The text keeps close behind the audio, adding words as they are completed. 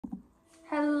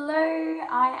Hello,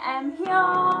 I am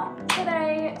here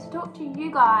today to talk to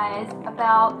you guys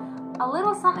about a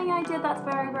little something I did that's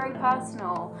very, very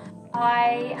personal.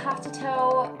 I have to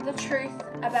tell the truth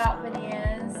about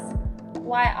veneers,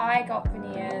 why I got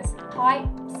veneers,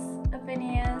 types of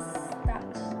veneers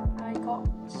that I got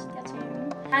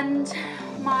getting, and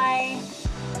my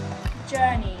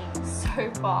journey so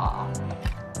far.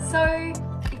 So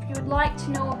if you would like to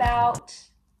know about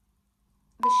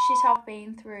the shit I've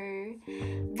been through,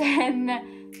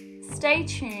 then stay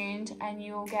tuned and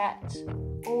you'll get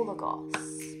all the goss.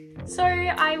 So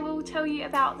I will tell you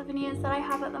about the veneers that I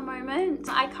have at the moment.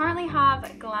 I currently have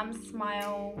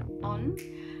Glamsmile on.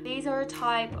 These are a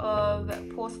type of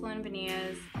porcelain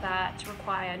veneers that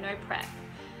require no prep.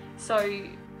 So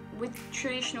with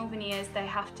traditional veneers, they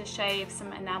have to shave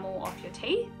some enamel off your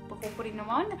teeth before putting them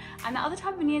on. And the other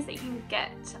type of veneers that you can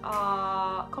get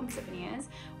are composite veneers,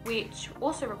 which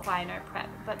also require no prep,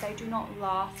 but they do not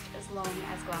last as long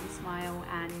as Glamsmile,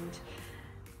 and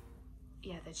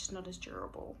yeah, they're just not as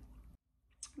durable.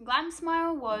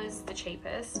 Glamsmile was the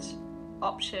cheapest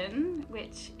option,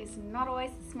 which is not always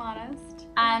the smartest.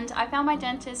 And I found my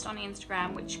dentist on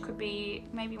Instagram, which could be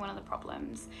maybe one of the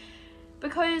problems,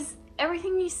 because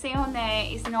everything you see on there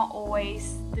is not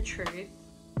always the truth,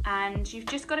 and you've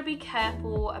just got to be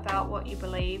careful about what you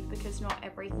believe, because not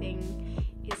everything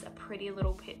is a pretty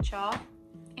little picture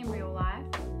in real life.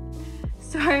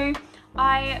 So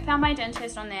I found my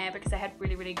dentist on there because they had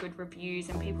really, really good reviews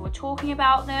and people were talking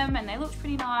about them and they looked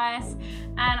pretty nice.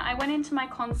 And I went into my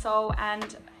consult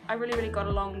and I really, really got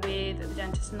along with the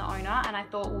dentist and the owner, and I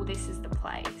thought, well, this is the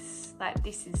place. Like,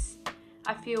 this is,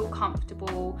 I feel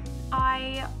comfortable.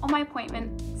 I, on my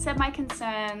appointment, said my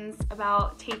concerns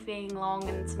about teeth being long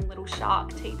and some little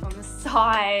shark teeth on the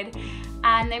side,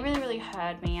 and they really, really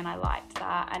heard me, and I liked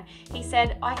that. And he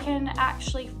said, I can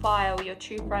actually file your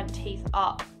two front teeth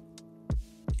up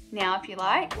now if you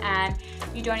like, and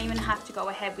you don't even have to go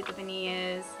ahead with the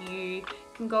veneers. You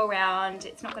can go around,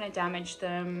 it's not going to damage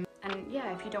them. And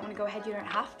yeah, if you don't want to go ahead, you don't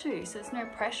have to, so there's no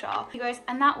pressure. He goes,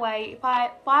 and that way, if I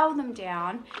file them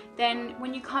down, then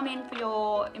when you come in for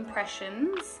your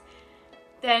impressions,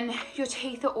 then your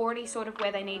teeth are already sort of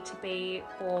where they need to be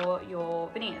for your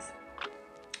veneers.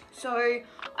 So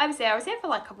I was there for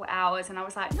like a couple of hours, and I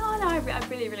was like, no, I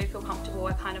really, really feel comfortable.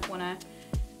 I kind of wanna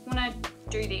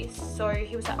do this. So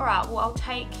he was like, all right, well, I'll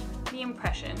take the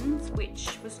impressions,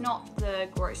 which was not the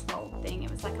gross mold thing.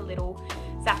 It was like a little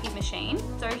zappy machine.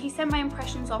 So he sent my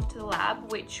impressions off to the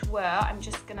lab, which were, I'm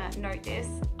just gonna note this,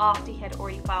 after he had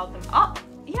already filed them up.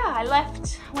 Yeah, I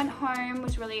left, went home,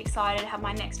 was really excited, had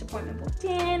my next appointment booked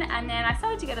in, and then I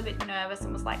started to get a bit nervous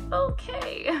and was like,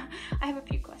 okay, I have a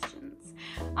few questions.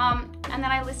 And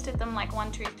then I listed them like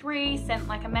 1, 2, 3, sent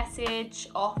like a message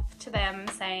off to them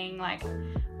saying like,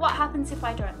 what happens if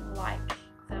I don't like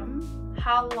them?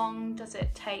 How long does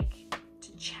it take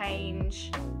to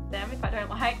change them if I don't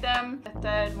like them? The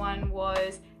third one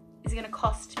was, is it gonna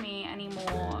cost me any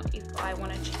more if I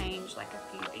wanna change like a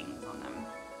few things on them?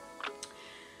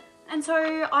 And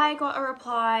so I got a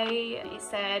reply. It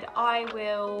said, I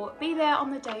will be there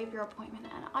on the day of your appointment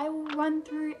and I will run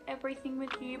through everything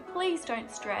with you. Please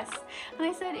don't stress. And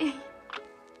I said,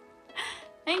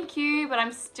 thank you, but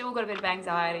I'm still got a bit of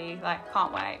anxiety. Like,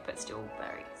 can't wait, but still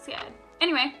very scared.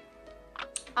 Anyway,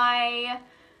 I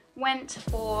went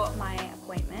for my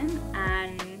appointment,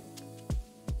 and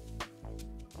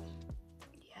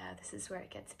yeah, this is where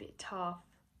it gets a bit tough.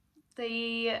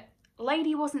 The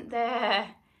lady wasn't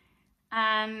there,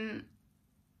 and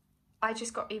I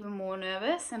just got even more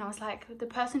nervous, and I was like, the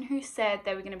person who said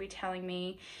they were going to be telling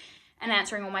me and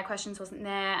answering all my questions wasn't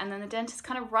there. And then the dentist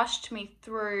kind of rushed me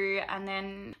through and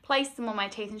then placed them on my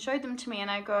teeth and showed them to me,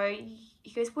 and I go,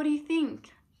 he goes, what do you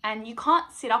think? And you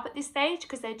can't sit up at this stage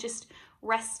because they're just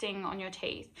resting on your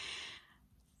teeth.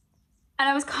 And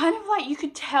I was kind of like, you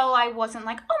could tell I wasn't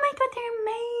like, oh my God,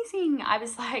 they're amazing. I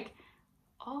was like,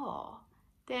 oh,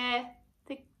 they're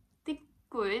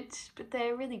good, but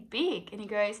they're really big. And he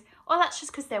goes, oh, that's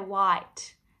just because they're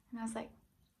white. And I was like,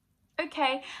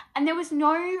 okay. And there was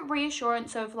no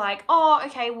reassurance of like, oh,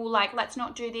 okay, well, like, let's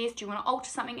not do this. Do you want to alter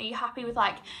something? Are you happy with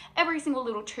like every single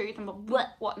little tooth and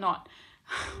whatnot?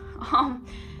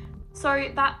 So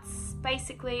that's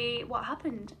basically what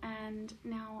happened, and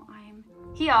now I'm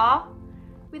here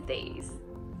with these.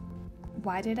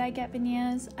 Why did I get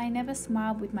veneers? I never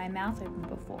smiled with my mouth open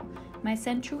before. My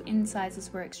central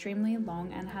incisors were extremely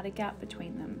long and had a gap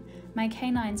between them. My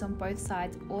canines on both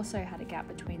sides also had a gap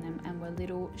between them and were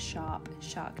little sharp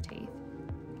shark teeth.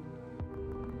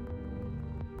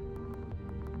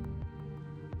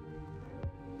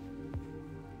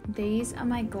 These are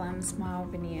my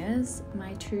Glamsmile veneers.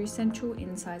 My two central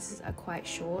incisors are quite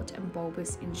short and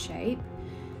bulbous in shape,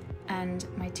 and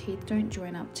my teeth don't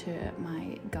join up to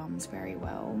my gums very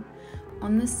well.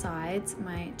 On the sides,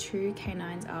 my two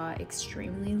canines are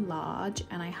extremely large,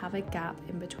 and I have a gap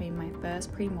in between my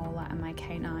first premolar and my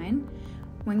canine.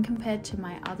 When compared to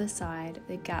my other side,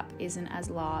 the gap isn't as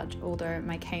large, although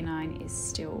my canine is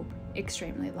still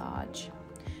extremely large.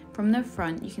 From the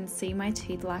front, you can see my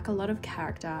teeth lack a lot of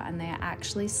character, and they are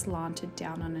actually slanted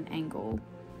down on an angle.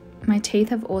 My teeth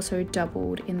have also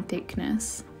doubled in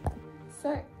thickness.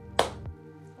 So,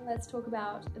 let's talk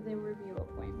about the review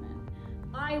appointment.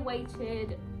 I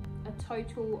waited a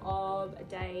total of a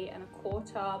day and a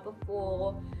quarter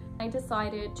before I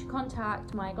decided to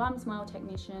contact my Glamsmile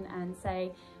technician and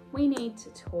say, we need to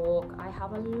talk. I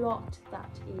have a lot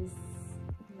that is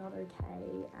not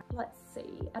okay. Let's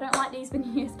see. I don't like these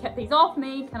veneers. Get these off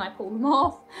me. Can I pull them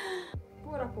off?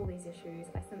 Brought up all these issues.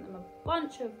 I sent them a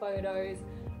bunch of photos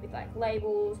with like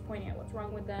labels pointing out what's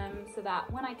wrong with them, so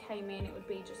that when I came in it would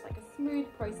be just like a smooth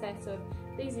process of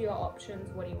these are your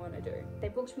options, what do you want to do. They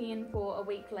booked me in for a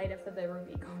week later for the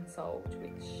review consult,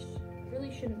 which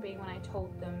really shouldn't be when I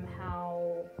told them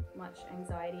how much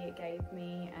anxiety it gave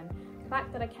me, and the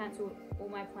fact that I cancelled all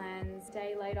my plans a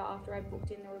day later after I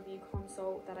booked in the review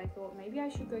consult, that I thought maybe I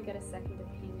should go get a second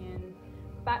opinion.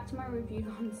 Back to my review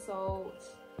consult.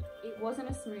 It wasn't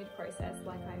a smooth process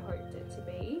like I hoped it to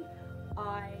be.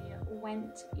 I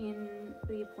went in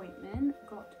for the appointment,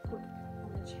 got put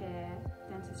on the chair,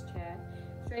 dentist chair,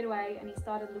 straight away, and he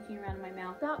started looking around in my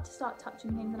mouth, about to start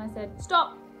touching things, and I said,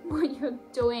 stop what you're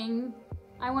doing.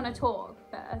 I want to talk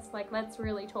first, like let's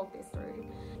really talk this through.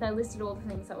 I listed all the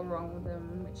things that were wrong with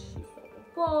them, which you saw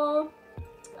before.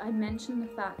 I mentioned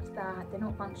the fact that they're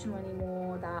not functional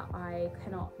anymore, that I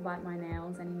cannot bite my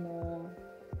nails anymore.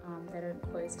 They don't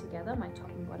close together, my top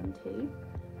and bottom teeth.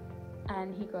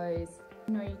 And he goes,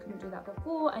 no, you couldn't do that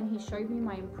before. And he showed me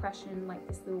my impression, like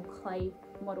this little clay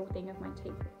model thing of my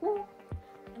teeth before.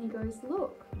 And he goes,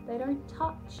 look, they don't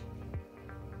touch.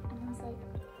 And I was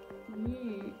like,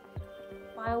 you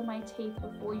filed my teeth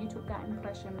before you took that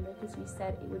impression because you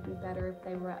said it would be better if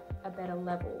they were at a better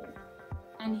level.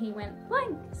 And he went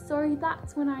blank. So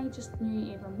that's when I just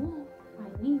knew even more.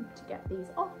 I need to get these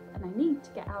off and I need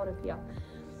to get out of here.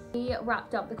 We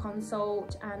wrapped up the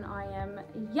consult and I am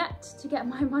yet to get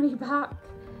my money back,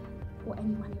 or any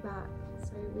money back,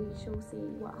 so we shall see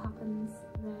what happens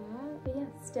there. But yeah,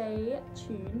 stay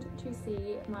tuned to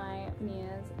see my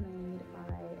veneers made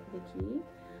by Vicky.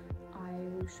 I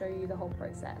will show you the whole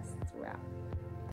process throughout.